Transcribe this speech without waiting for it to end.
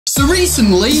So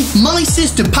recently, my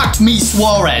sister packed me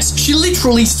Suarez. She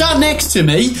literally sat next to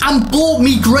me and bought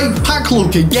me great pack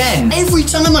luck again. Every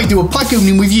time I do a pack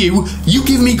opening with you, you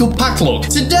give me good pack luck.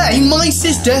 Today, my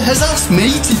sister has asked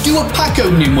me to do a pack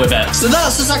opening with her. So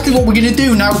that's exactly what we're going to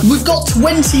do now. We've got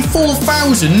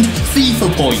 24,000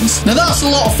 FIFA points. Now that's a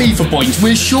lot of FIFA points.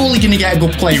 We're surely going to get a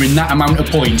good player in that amount of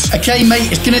points. Okay,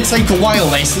 mate, it's going to take a while,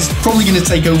 this. It's probably going to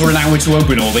take over an hour to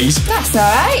open all these. That's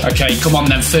alright. Okay, come on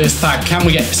then, first pack. Can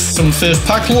we get some first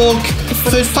pack luck?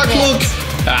 First pack luck?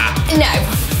 Ah. No.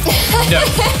 No.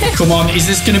 Come on, is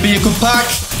this going to be a good pack?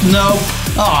 No.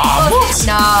 Ah, what?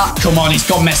 No. Come on, it's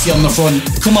got Messi on the front.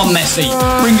 Come on, Messi.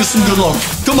 Bring us some good luck.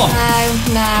 Come on.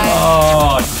 No.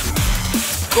 Oh.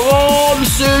 Come on,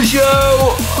 Sergio.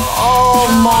 Oh,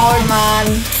 my man.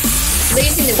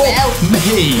 Losing the will.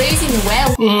 Me. Losing the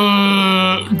will.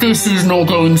 This is not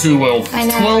going too well. I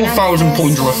know. 12,000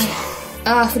 points left.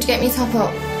 Oh, would you get me a top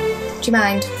up? Do you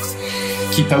mind?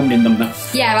 Keep opening them now.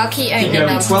 Yeah, I'll keep opening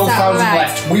them. 12,000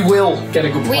 left. We will get a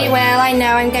good player. We will, I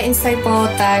know. I'm getting so bored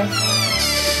though.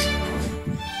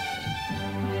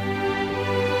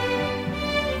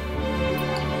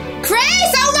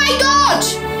 Chris! Oh my god!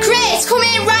 Chris, come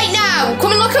in right now.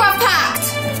 Come and look who I've packed.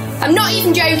 I'm not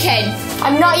even joking.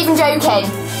 I'm not even joking.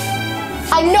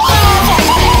 I'm not even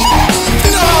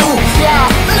joking. No! Yeah.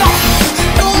 No!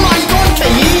 Oh my god,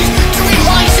 Katie! Do you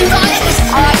realise who that is?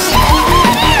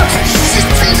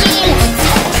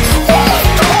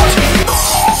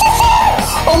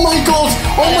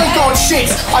 Oh my god, shit!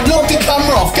 I knocked the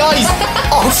camera off, guys!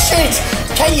 Oh shit!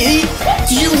 Katie,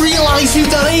 do you realise who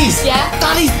that is? Yeah.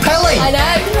 That is Pele! I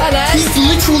know. He's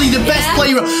literally the best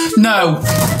player. No,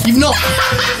 you've not.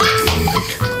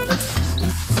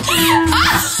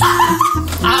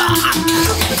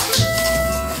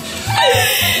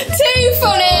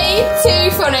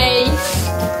 Too funny.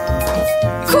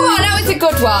 Come on, that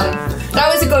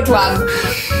was a good one.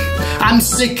 I'm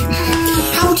sick.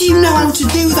 How do you know how to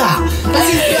do that?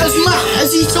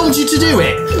 Has he told you to do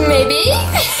it? Maybe.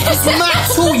 Has Matt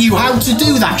taught you how to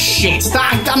do that shit?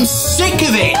 I'm sick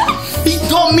of it. He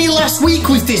got me last week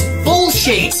with this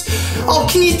bullshit. Oh,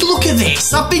 can you look at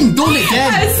this? I've been done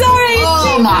again. I'm sorry.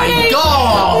 Oh my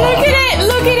god.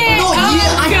 Look at it. Not you.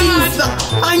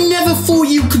 I never thought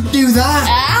you could do that.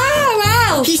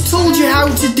 Well. He's told you how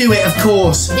to do it, of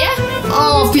course. Yeah.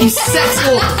 Oh, I've been set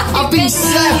up. I've been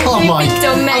set up, Mike.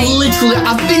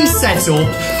 I've been set up.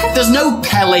 There's no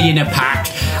Pele in a pack.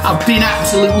 I've been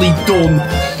absolutely done.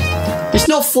 It's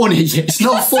not funny. It's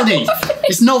not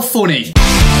funny.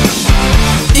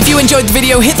 If you enjoyed the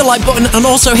video, hit the like button and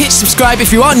also hit subscribe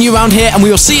if you are new around here, and we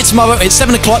will see you tomorrow at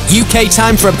 7 o'clock UK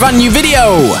time for a brand new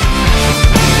video.